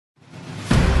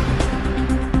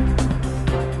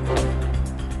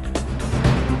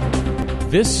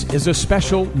This is a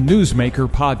special Newsmaker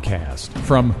podcast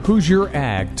from Hoosier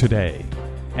Ag Today.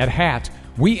 At HAT,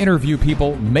 we interview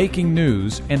people making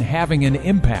news and having an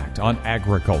impact on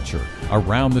agriculture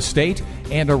around the state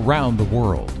and around the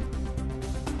world.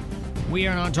 We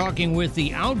are now talking with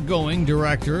the outgoing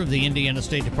director of the Indiana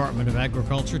State Department of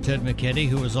Agriculture, Ted McKinney,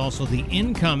 who is also the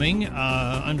incoming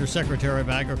Undersecretary of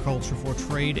Agriculture for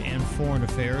Trade and Foreign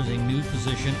Affairs, a new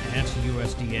position at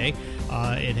USDA.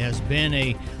 It has been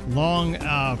a long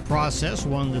process,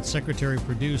 one that Secretary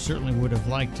Perdue certainly would have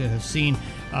liked to have seen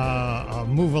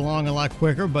move along a lot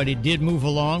quicker, but it did move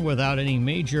along without any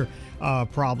major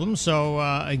problems. So,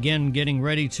 again, getting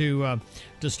ready to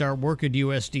start work at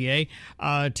USDA.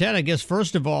 Ted, I guess,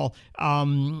 first of all,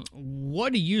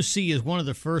 what do you see as one of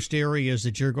the first areas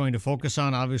that you're going to focus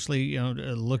on? Obviously,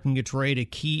 looking at trade, a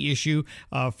key issue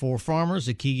for farmers,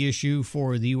 a key issue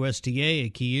for the USDA, a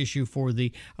key issue for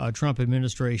the Trump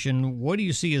administration. What do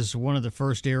you see as one of the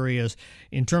first areas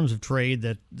in terms of trade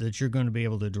that you're going to be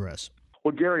able to address?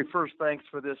 Well, Gary, first, thanks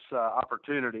for this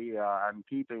opportunity. I'm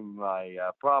keeping my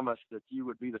promise that you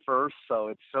would be the first, so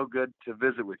it's so good to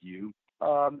visit with you.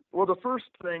 Well, the first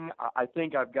thing I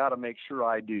think I've got to make sure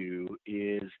I do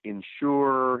is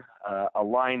ensure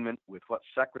alignment with what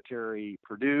Secretary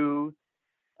Perdue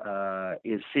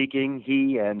is seeking.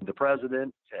 He and the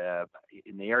president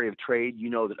in the area of trade. You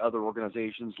know that other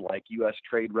organizations like U.S.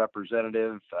 Trade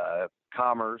Representative,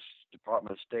 Commerce,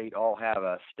 Department of State all have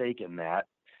a stake in that.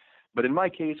 But in my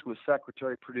case with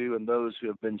Secretary Perdue and those who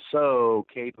have been so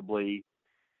capably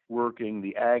working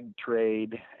the ag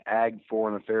trade, ag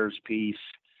foreign affairs piece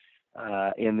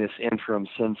in this interim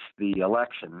since the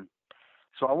election.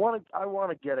 So I want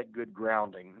to get a good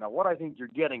grounding. Now, what I think you're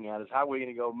getting at is how we're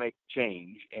going to go make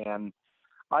change. And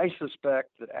I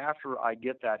suspect that after I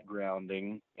get that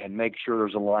grounding and make sure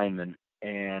there's alignment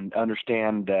and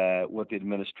understand what the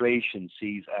administration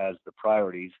sees as the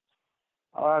priorities,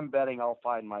 I'm betting I'll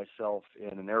find myself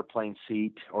in an airplane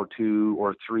seat or two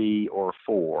or three or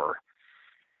four,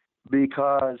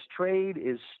 because trade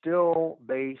is still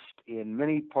based in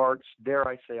many parts, dare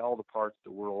I say all the parts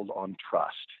of the world, on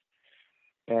trust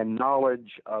and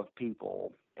knowledge of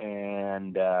people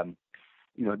and,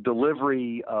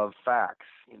 delivery of facts,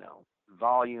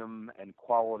 volume and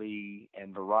quality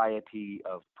and variety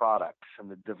of products and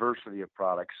the diversity of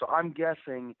products. So I'm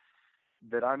guessing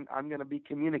that I'm going to be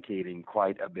communicating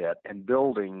quite a bit and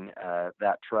building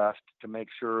that trust to make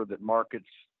sure that markets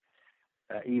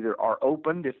either are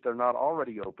opened if they're not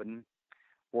already open,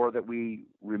 or that we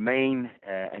remain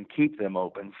and keep them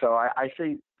open. So I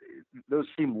say those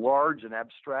seem large and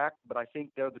abstract, but I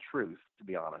think they're the truth, to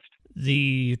be honest.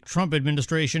 The Trump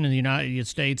administration in the United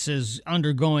States is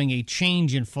undergoing a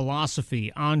change in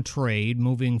philosophy on trade,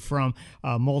 moving from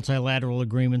multilateral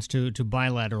agreements to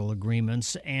bilateral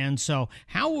agreements. And so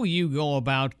how will you go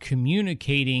about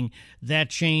communicating that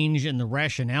change and the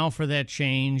rationale for that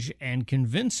change and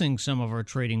convincing some of our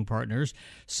trading partners,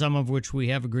 some of which we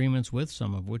have agreements with,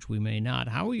 some of which we may not?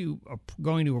 How are you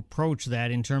going to approach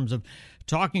that in terms of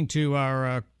talking to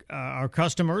our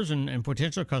customers and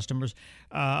potential customers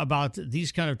about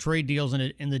these kind of trade deals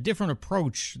and the different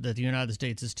approach that the United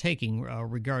States is taking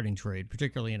regarding trade,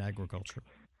 particularly in agriculture?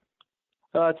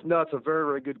 It's a very,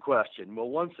 very good question. Well,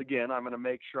 once again, I'm going to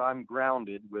make sure I'm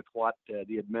grounded with what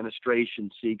the administration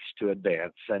seeks to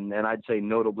advance, and I'd say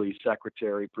notably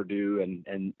Secretary Perdue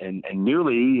and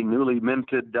newly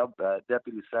minted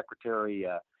Deputy Secretary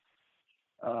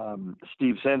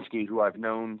Steve Senske, who I've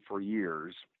known for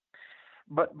years.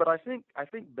 But I think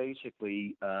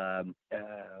basically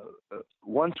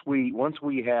once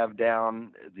we have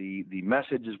down the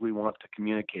messages we want to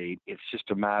communicate, it's just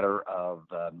a matter of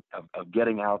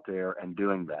getting out there and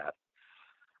doing that.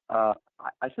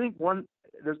 I think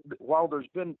while there's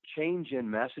been change in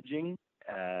messaging,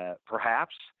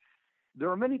 perhaps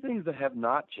there are many things that have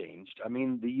not changed. I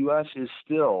mean, the U.S. is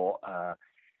still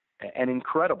an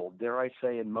incredible, dare I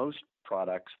say, in most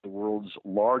products, the world's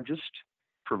largest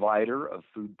provider of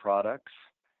food products,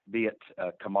 be it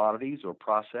commodities or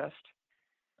processed.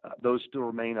 Those still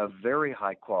remain of very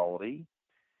high quality.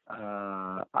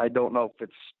 I don't know if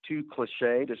it's too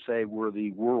cliche to say we're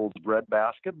the world's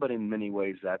breadbasket, but in many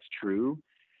ways that's true.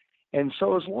 And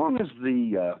so as long as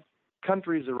the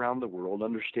countries around the world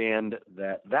understand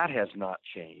that has not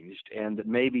changed, and that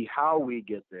maybe how we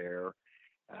get there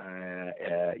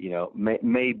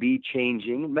may be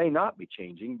changing, may not be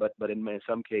changing, but in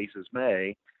some cases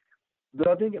may, then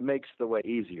I think it makes the way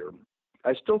easier.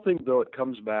 I still think, though, it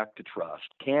comes back to trust.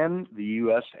 Can the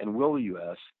U.S. and will the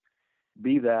U.S.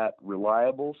 be that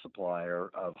reliable supplier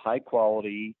of high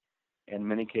quality, in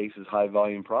many cases, high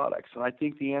volume products? And I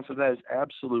think the answer to that is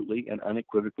absolutely and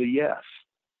unequivocally yes.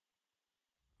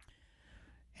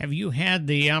 Have you had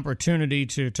the opportunity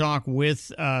to talk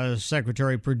with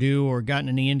Secretary Perdue or gotten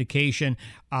any indication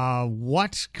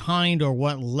what kind or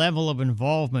what level of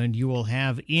involvement you will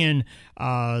have in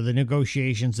the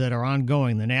negotiations that are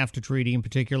ongoing, the NAFTA treaty in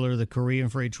particular, the Korean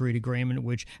Free Trade Agreement,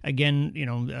 which, again,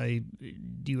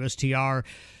 USTR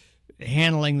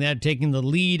handling that, taking the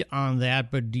lead on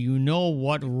that, but do you know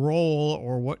what role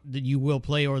or what that you will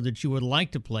play or that you would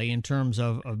like to play in terms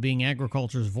of being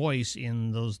agriculture's voice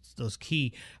in those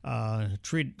key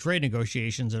trade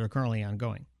negotiations that are currently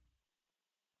ongoing?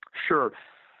 Sure.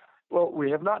 Well,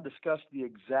 we have not discussed the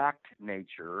exact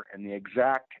nature and the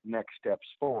exact next steps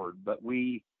forward, but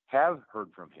we have heard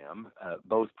from him,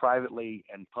 both privately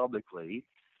and publicly,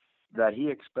 that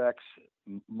he expects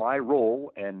my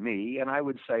role and me, and I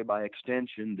would say by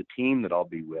extension the team that I'll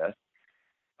be with,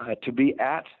 to be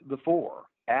at the fore,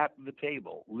 at the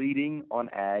table, leading on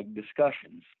ag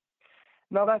discussions.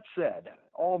 Now, that said,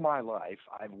 all my life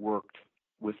I've worked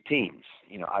with teams.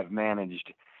 I've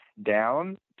managed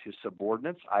down to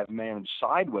subordinates. I've managed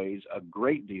sideways a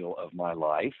great deal of my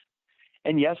life.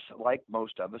 And yes, like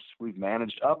most of us, we've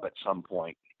managed up at some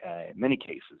point, in many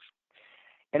cases.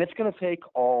 And it's going to take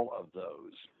all of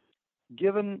those.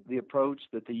 Given the approach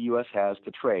that the U.S. has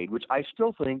to trade, which I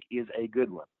still think is a good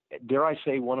one, dare I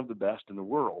say one of the best in the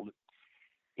world,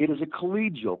 it is a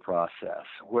collegial process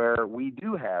where we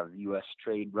do have the U.S.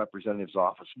 Trade Representative's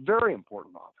Office, very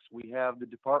important office. We have the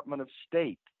Department of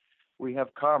State, we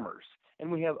have Commerce,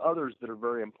 and we have others that are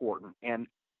very important. And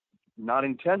not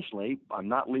intentionally, I'm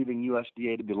not leaving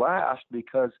USDA to be last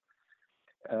because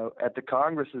at the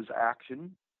Congress's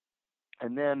action,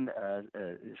 and then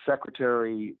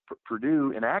Secretary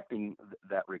Perdue enacting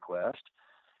that request,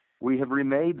 we have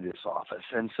remade this office.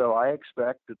 And so I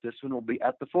expect that this one will be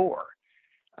at the fore,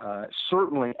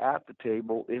 certainly at the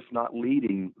table, if not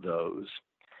leading those.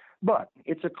 But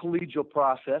it's a collegial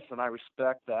process, and I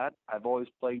respect that. I've always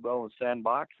played well in the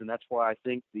sandbox, and that's why I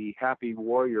think the Happy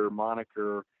Warrior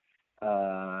moniker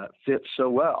fits so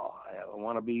well. I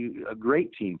want to be a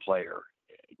great team player,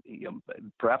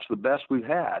 perhaps the best we've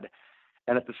had.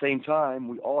 And at the same time,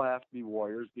 we all have to be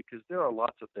warriors because there are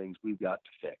lots of things we've got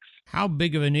to fix. How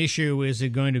big of an issue is it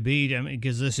going to be?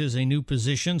 Because this is a new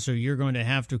position, so you're going to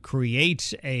have to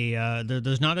create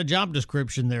there's not a job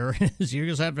description there. So you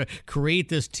just have to create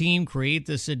this team, create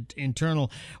this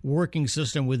internal working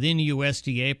system within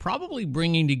USDA, probably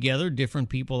bringing together different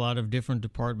people out of different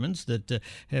departments that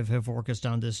have worked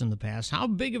on this in the past. How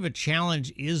big of a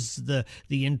challenge is the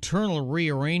internal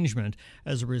rearrangement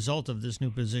as a result of this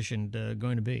new position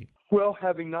going to be? Well,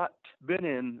 having not been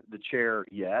in the chair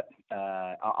yet,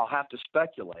 I'll have to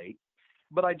speculate,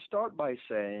 but I'd start by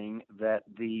saying that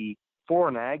the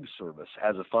Foreign Ag Service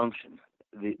has a function.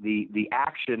 The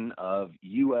action of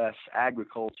U.S.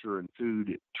 agriculture and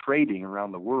food trading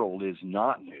around the world is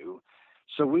not new.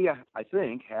 So we, I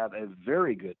think, have a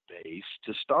very good base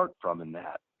to start from in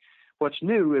that. What's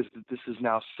new is that this is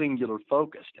now singular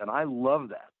focused, and I love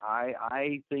that.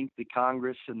 I think the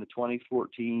Congress in the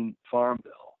 2014 Farm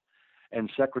Bill and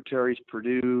Secretary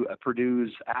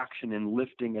Perdue's action in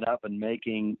lifting it up and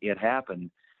making it happen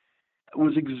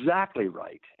was exactly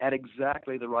right at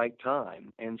exactly the right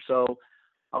time. And so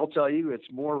I'll tell you,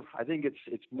 I think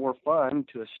it's more fun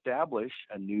to establish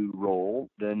a new role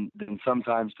than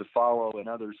sometimes to follow in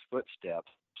others'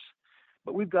 footsteps.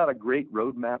 But we've got a great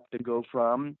roadmap to go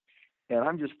from. And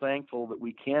I'm just thankful that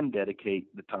we can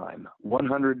dedicate the time,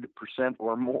 100%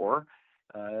 or more,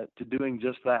 to doing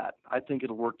just that. I think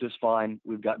it'll work just fine.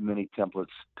 We've got many templates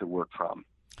to work from.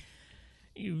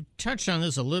 You touched on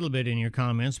this a little bit in your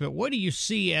comments, but what do you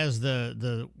see as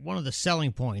the one of the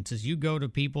selling points as you go to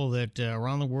people that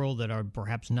around the world that are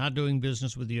perhaps not doing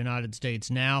business with the United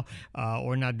States now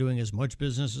or not doing as much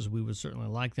business as we would certainly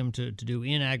like them to do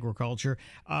in agriculture?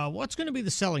 What's going to be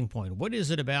the selling point? What is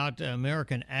it about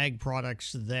American ag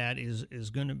products that is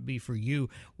going to be for you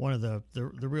one of the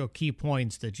real key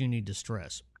points that you need to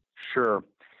stress? Sure.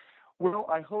 Well,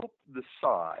 I hope the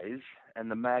size and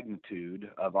the magnitude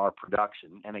of our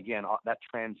production, and again, that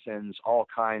transcends all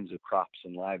kinds of crops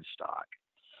and livestock.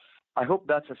 I hope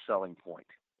that's a selling point.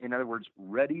 In other words,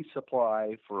 ready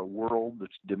supply for a world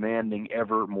that's demanding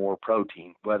ever more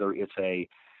protein, whether it's a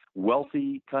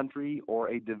wealthy country or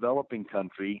a developing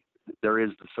country, there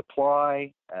is the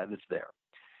supply that's there.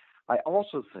 I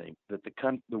also think that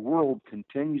the world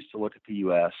continues to look at the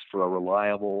U.S. for a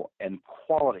reliable and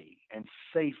quality and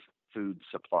safe food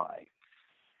supply.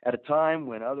 At a time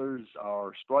when others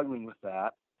are struggling with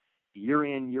that, year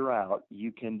in, year out,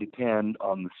 you can depend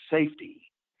on the safety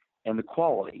and the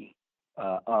quality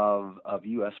of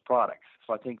U.S. products.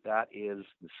 So I think that is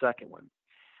the second one.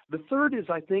 The third is,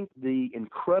 I think, the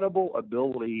incredible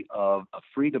ability of a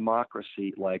free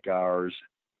democracy like ours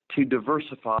to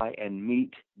diversify and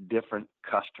meet different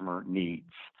customer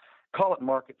needs. Call it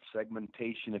market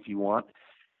segmentation if you want,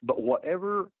 but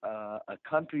whatever a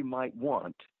country might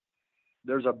want,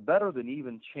 there's a better than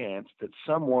even chance that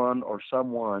someone or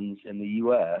someone's in the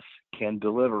U.S. can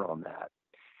deliver on that.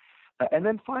 And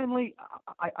then finally,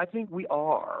 I think we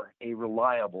are a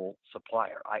reliable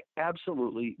supplier. I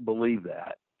absolutely believe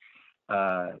that.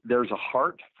 There's a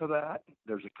heart for that.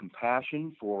 There's a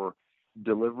compassion for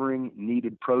delivering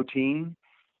needed protein.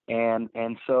 And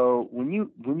so when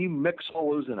you mix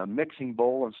all those in a mixing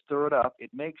bowl and stir it up,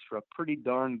 it makes for a pretty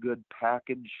darn good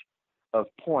package of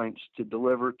points to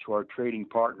deliver to our trading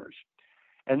partners.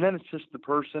 And then it's just the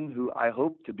person who I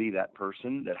hope to be that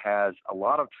person that has a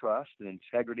lot of trust and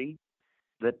integrity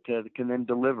that can then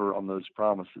deliver on those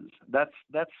promises. That's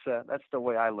the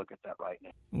way I look at that right now.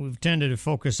 We've tended to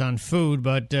focus on food,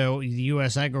 but the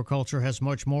U.S. agriculture has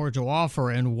much more to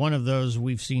offer, and one of those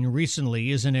we've seen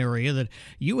recently is an area that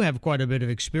you have quite a bit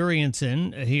of experience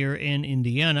in here in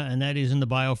Indiana, and that is in the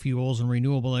biofuels and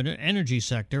renewable energy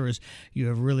sector, as you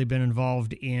have really been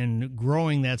involved in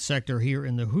growing that sector here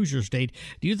in the Hoosier State.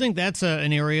 Do you think that's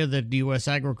an area that the U.S.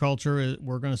 agriculture,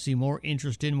 we're going to see more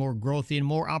interest in, more growth in,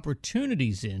 more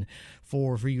opportunities in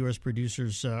for U.S.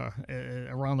 producers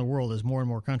around the world as more and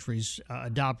more countries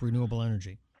adopt renewable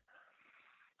energy?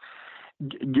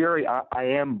 Gary, I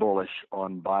am bullish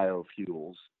on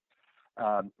biofuels.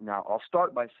 Now, I'll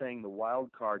start by saying the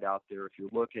wild card out there, if you're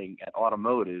looking at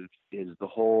automotive, is the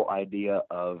whole idea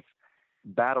of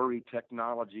battery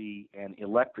technology and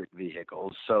electric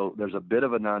vehicles. So there's a bit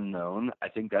of an unknown. I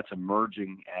think that's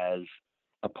emerging as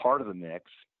a part of the mix.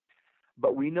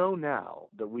 But we know now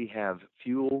that we have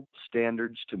fuel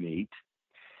standards to meet.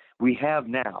 We have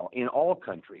now, in all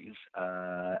countries,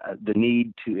 the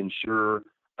need to ensure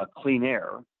a clean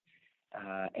air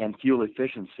and fuel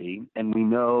efficiency. And we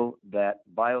know that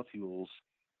biofuels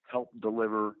help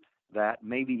deliver that,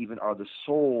 maybe even are the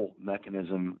sole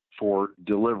mechanism for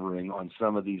delivering on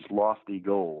some of these lofty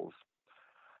goals.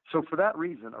 So for that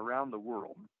reason, around the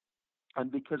world, and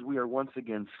because we are once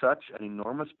again such an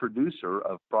enormous producer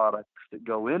of products that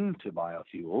go into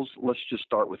biofuels, let's just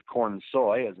start with corn and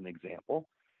soy as an example,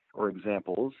 or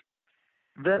examples,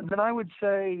 then I would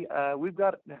say we've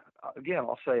got, again,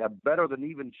 I'll say a better than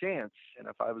even chance. And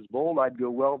if I was bold, I'd go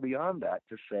well beyond that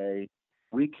to say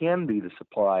we can be the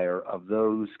supplier of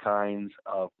those kinds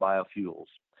of biofuels.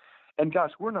 And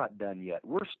gosh, we're not done yet.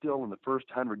 We're still in the first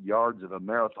 100 yards of a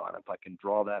marathon, if I can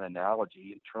draw that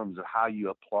analogy, in terms of how you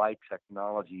apply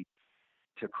technology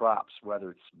to crops,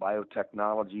 whether it's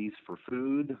biotechnologies for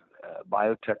food,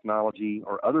 biotechnology,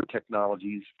 or other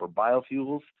technologies for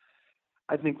biofuels.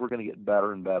 I think we're going to get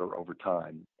better and better over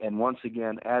time. And once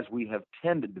again, as we have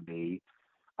tended to be,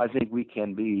 I think we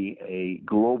can be a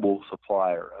global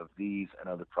supplier of these and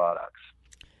other products.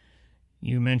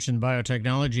 You mentioned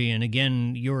biotechnology, and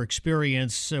again, your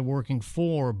experience working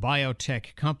for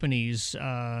biotech companies.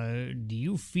 Do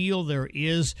you feel there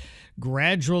is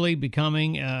gradually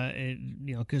becoming,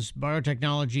 because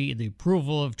biotechnology, the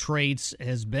approval of traits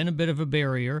has been a bit of a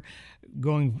barrier.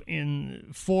 Going in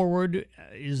forward,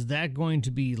 is that going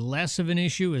to be less of an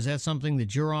issue? Is that something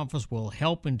that your office will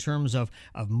help in terms of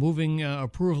moving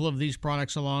approval of these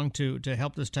products along to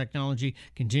help this technology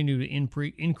continue to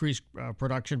increase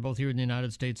production both here in the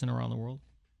United States and around the world?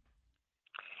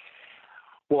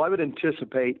 Well, I would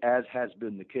anticipate, as has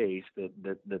been the case, that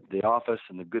the office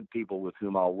and the good people with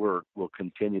whom I'll work will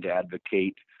continue to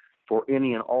advocate for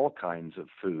any and all kinds of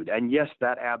food. And yes,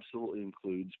 that absolutely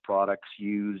includes products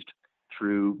used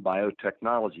through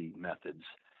biotechnology methods.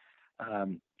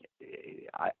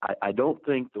 I don't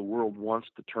think the world wants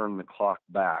to turn the clock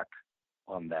back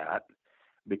on that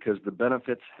because the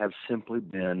benefits have simply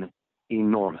been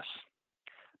enormous.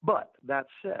 But that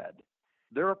said,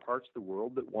 there are parts of the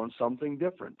world that want something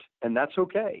different, and that's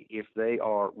okay if they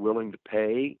are willing to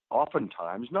pay,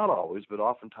 oftentimes, not always, but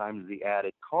oftentimes the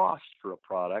added cost for a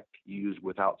product used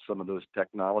without some of those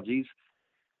technologies.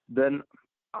 Then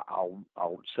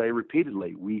I'll say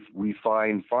repeatedly, we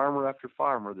find farmer after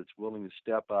farmer that's willing to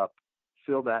step up,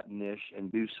 fill that niche,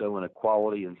 and do so in a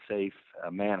quality and safe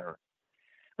manner.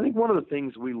 I think one of the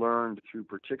things we learned through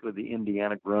particularly the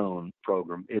Indiana Grown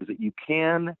program is that you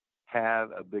can have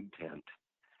a big tent,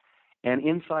 and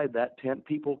inside that tent,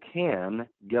 people can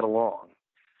get along.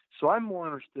 So I'm more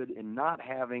interested in not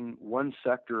having one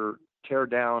sector tear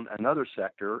down another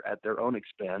sector at their own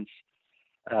expense,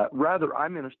 Rather,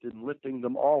 I'm interested in lifting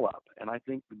them all up. And I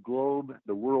think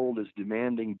the world is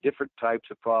demanding different types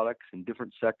of products in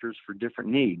different sectors for different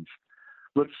needs.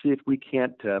 Let's see if we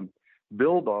can't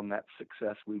build on that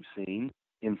success we've seen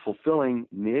in fulfilling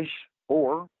niche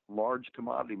or large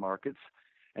commodity markets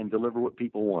and deliver what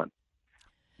people want.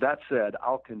 That said,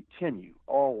 I'll continue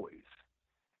always,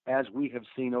 as we have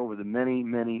seen over the many,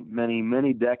 many, many,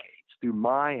 many decades, through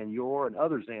my and your and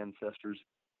others' ancestors,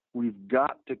 we've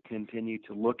got to continue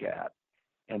to look at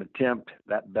and attempt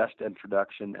that best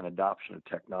introduction and adoption of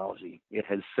technology. It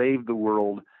has saved the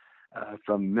world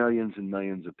from millions and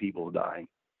millions of people dying.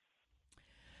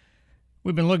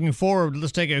 We've been looking forward.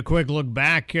 Let's take a quick look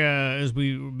back as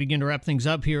we begin to wrap things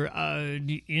up here.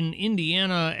 In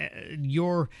Indiana,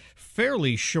 your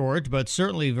fairly short but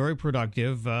certainly very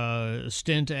productive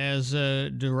stint as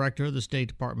director of the State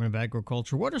Department of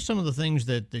Agriculture. What are some of the things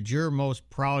that you're most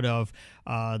proud of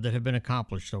that have been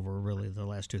accomplished over really the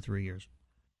last 2-3 years?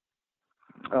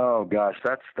 Oh gosh,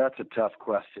 that's a tough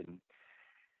question.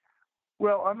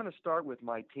 Well, I'm going to start with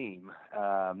my team.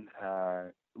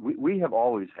 We have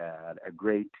always had a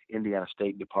great Indiana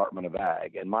State Department of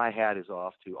Ag, and my hat is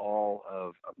off to all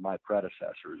of my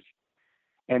predecessors.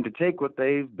 And to take what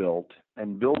they've built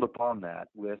and build upon that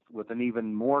with an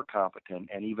even more competent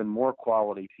and even more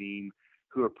quality team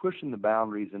who are pushing the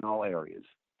boundaries in all areas,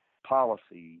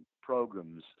 policy,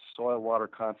 programs, soil water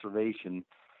conservation,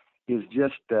 is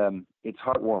just, it's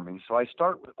heartwarming. So I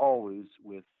start always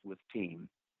with team.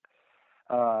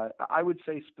 I would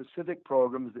say specific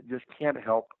programs that just can't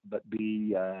help but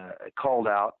be called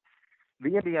out.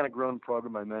 The Indiana Grown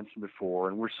program I mentioned before,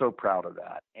 and we're so proud of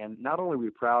that. And not only are we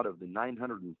proud of the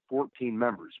 914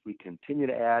 members, we continue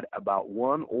to add about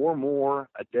one or more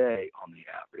a day on the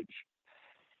average.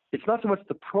 It's not so much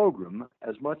the program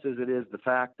as much as it is the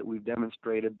fact that we've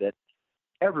demonstrated that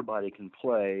everybody can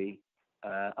play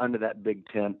under that big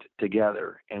tent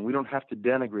together, and we don't have to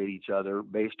denigrate each other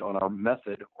based on our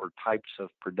method or types of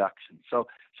production. So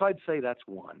I'd say that's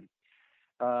one.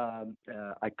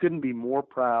 I couldn't be more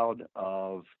proud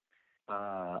of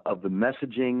the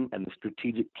messaging and the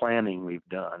strategic planning we've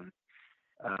done.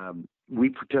 We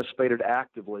participated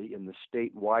actively in the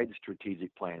statewide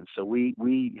strategic plan, so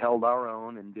we held our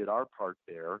own and did our part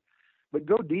there. But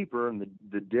go deeper, and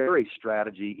the dairy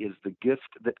strategy is the gift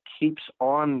that keeps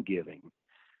on giving.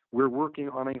 We're working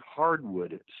on a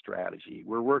hardwood strategy.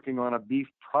 We're working on a beef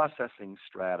processing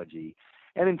strategy.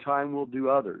 And in time, we'll do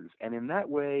others. And in that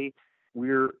way,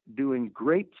 we're doing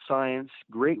great science,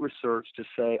 great research to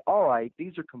say, all right,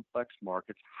 these are complex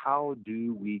markets. How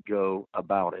do we go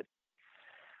about it?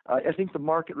 I think the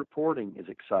market reporting is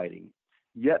exciting.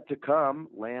 Yet to come,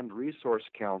 Land Resource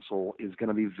Council is going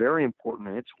to be very important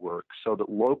in its work so that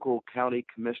local county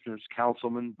commissioners,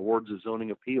 councilmen, boards of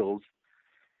zoning appeals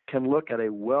can look at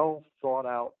a well thought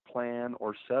out plan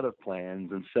or set of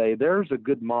plans and say there's a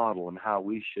good model in how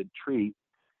we should treat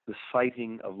the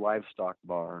siting of livestock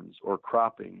barns or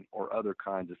cropping or other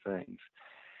kinds of things.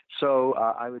 So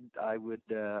I would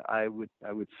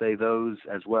say those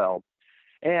as well.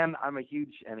 And I'm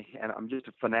I'm just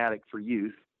a fanatic for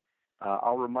youth.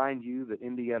 I'll remind you that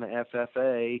Indiana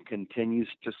FFA continues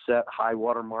to set high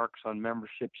water marks on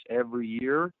memberships every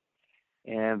year,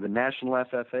 and the National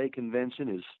FFA Convention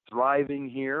is thriving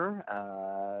here.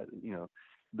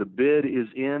 The bid is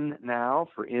in now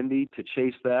for Indy to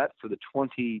chase that for the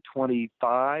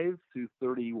 2025 through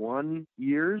 31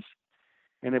 years,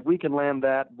 and if we can land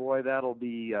that, boy, that'll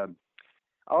be.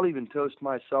 I'll even toast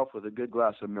myself with a good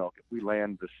glass of milk if we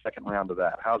land the second round of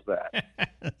that. How's that?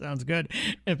 Sounds good.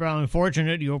 If I'm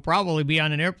unfortunate, you'll probably be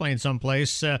on an airplane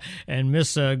someplace and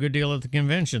miss a good deal at the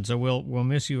convention. So we'll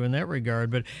miss you in that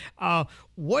regard. But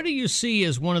what do you see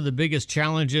as one of the biggest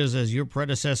challenges as your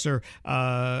predecessor,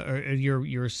 or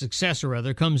your successor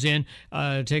rather, comes in,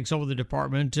 takes over the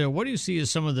department? What do you see as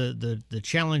some of the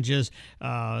challenges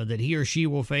that he or she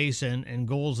will face and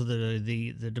goals that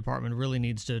the department really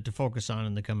needs to focus on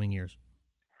in the coming years?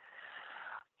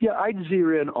 Yeah, I'd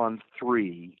zero in on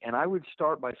three, and I would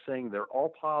start by saying they're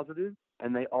all positive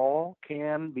and they all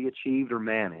can be achieved or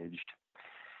managed.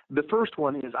 The first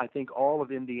one is I think all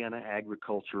of Indiana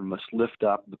agriculture must lift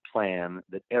up the plan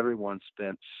that everyone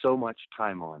spent so much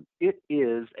time on. It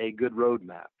is a good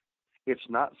roadmap. It's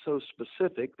not so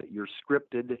specific that you're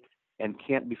scripted and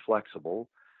can't be flexible,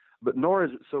 but nor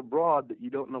is it so broad that you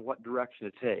don't know what direction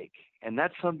to take. And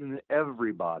that's something that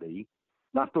everybody,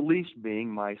 not the least being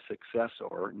my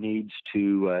successor, needs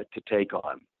to take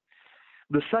on.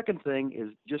 The second thing is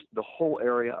just the whole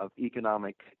area of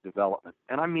economic development.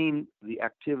 And I mean the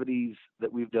activities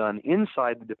that we've done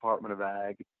inside the Department of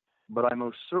Ag, but I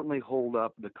most certainly hold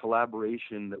up the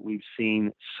collaboration that we've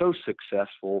seen so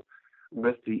successful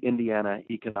with the Indiana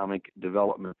Economic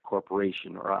Development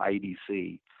Corporation, or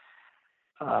IEDC.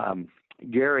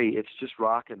 Gary, it's just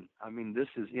rocking. I mean, this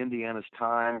is Indiana's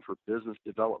time for business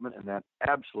development, and that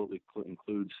absolutely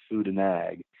includes food and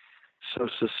ag. So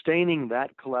sustaining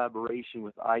that collaboration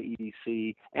with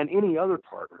IEDC and any other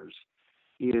partners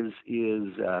is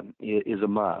a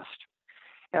must.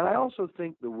 And I also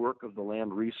think the work of the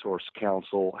Land Resource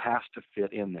Council has to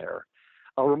fit in there.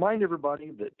 I'll remind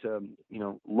everybody that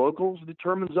locals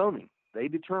determine zoning. They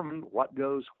determine what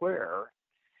goes where.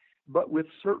 But with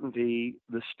certainty,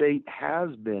 the state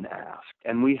has been asked,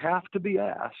 and we have to be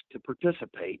asked to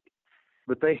participate.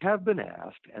 But they have been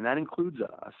asked, and that includes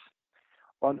us,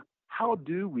 on how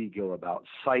do we go about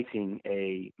siting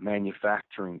a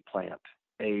manufacturing plant,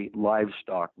 a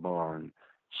livestock barn,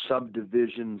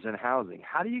 subdivisions and housing?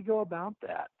 How do you go about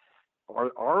that?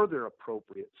 Are there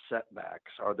appropriate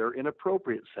setbacks? Are there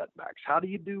inappropriate setbacks? How do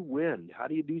you do wind? How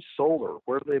do you do solar?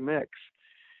 Where do they mix?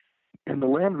 And the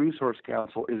Land Resource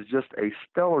Council is just a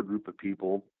stellar group of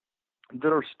people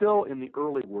that are still in the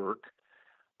early work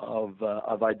of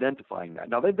identifying that.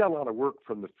 Now, they've got a lot of work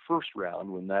from the first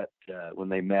round when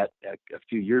they met a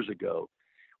few years ago.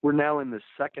 We're now in the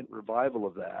second revival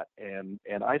of that, and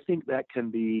I think that can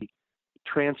be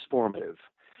transformative.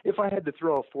 If I had to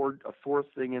throw a fourth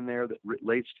thing in there that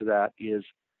relates to that, is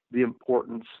the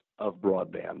importance of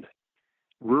broadband.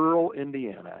 Rural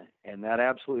Indiana, and that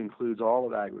absolutely includes all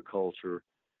of agriculture,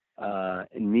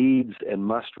 needs and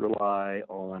must rely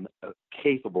on a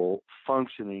capable,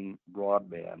 functioning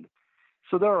broadband.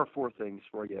 So there are four things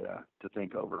for you to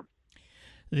think over.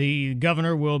 The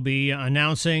governor will be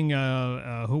announcing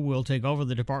who will take over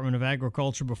the Department of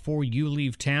Agriculture before you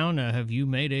leave town. Have you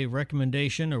made a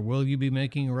recommendation, or will you be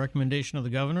making a recommendation of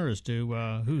the governor as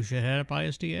to who should head up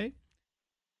ISDA?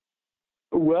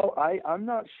 Well, I'm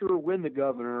not sure when the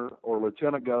governor or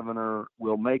lieutenant governor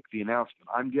will make the announcement.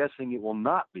 I'm guessing it will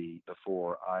not be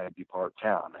before I depart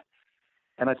town.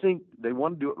 And I think they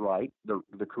want to do it right,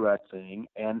 the correct thing,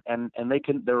 and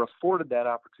they're afforded that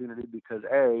opportunity because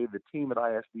the team at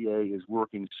ISDA is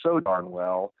working so darn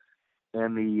well,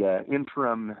 and the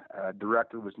interim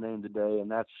director was named today,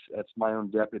 and that's my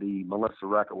own deputy, Melissa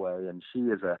Reckaway, and she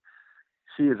is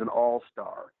an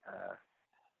all-star.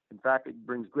 In fact, it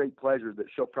brings great pleasure that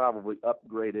she'll probably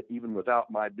upgrade it even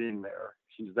without my being there.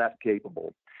 She's that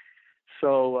capable.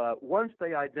 So once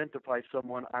they identify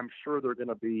someone, I'm sure they're going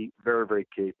to be very, very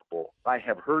capable. I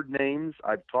have heard names.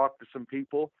 I've talked to some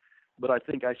people, but I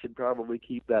think I should probably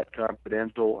keep that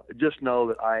confidential. Just know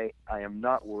that I am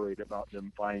not worried about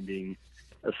them finding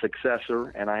a successor,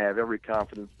 and I have every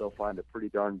confidence they'll find a pretty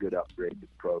darn good upgrade to the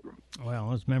program.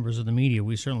 Well, as members of the media,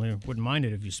 we certainly wouldn't mind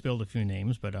it if you spilled a few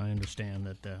names, but I understand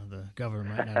that the governor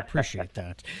might not appreciate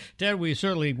that. Ted, we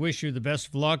certainly wish you the best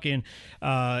of luck in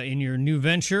your new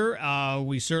venture.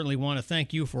 We certainly want to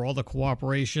thank you for all the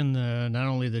cooperation, not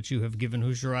only that you have given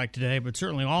Hoosier Ag today, but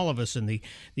certainly all of us in the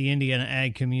Indiana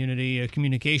ag community,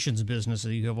 communications business.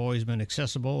 You have always been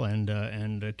accessible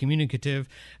and communicative,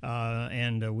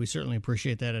 and we certainly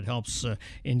appreciate that. It helps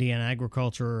Indiana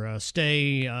agriculture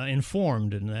stay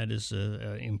informed, and that is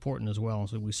important as well.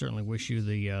 So we certainly wish you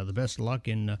the best of luck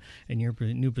in your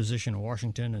new position in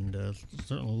Washington, and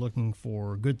certainly looking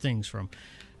for good things from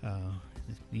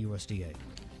the USDA.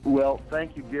 Well,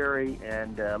 thank you, Gary,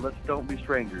 and let's don't be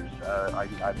strangers.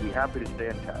 I'd be happy to stay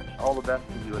in touch. All the best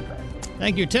to you and that.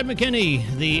 Thank you. Ted McKinney,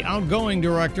 the outgoing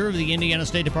director of the Indiana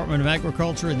State Department of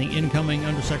Agriculture and the incoming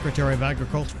Undersecretary of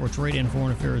Agriculture for Trade and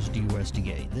Foreign Affairs at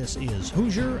USDA. This is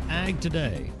Hoosier Ag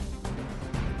Today.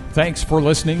 Thanks for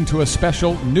listening to a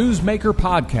special Newsmaker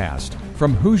podcast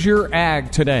from Hoosier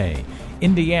Ag Today,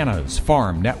 Indiana's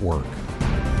Farm Network.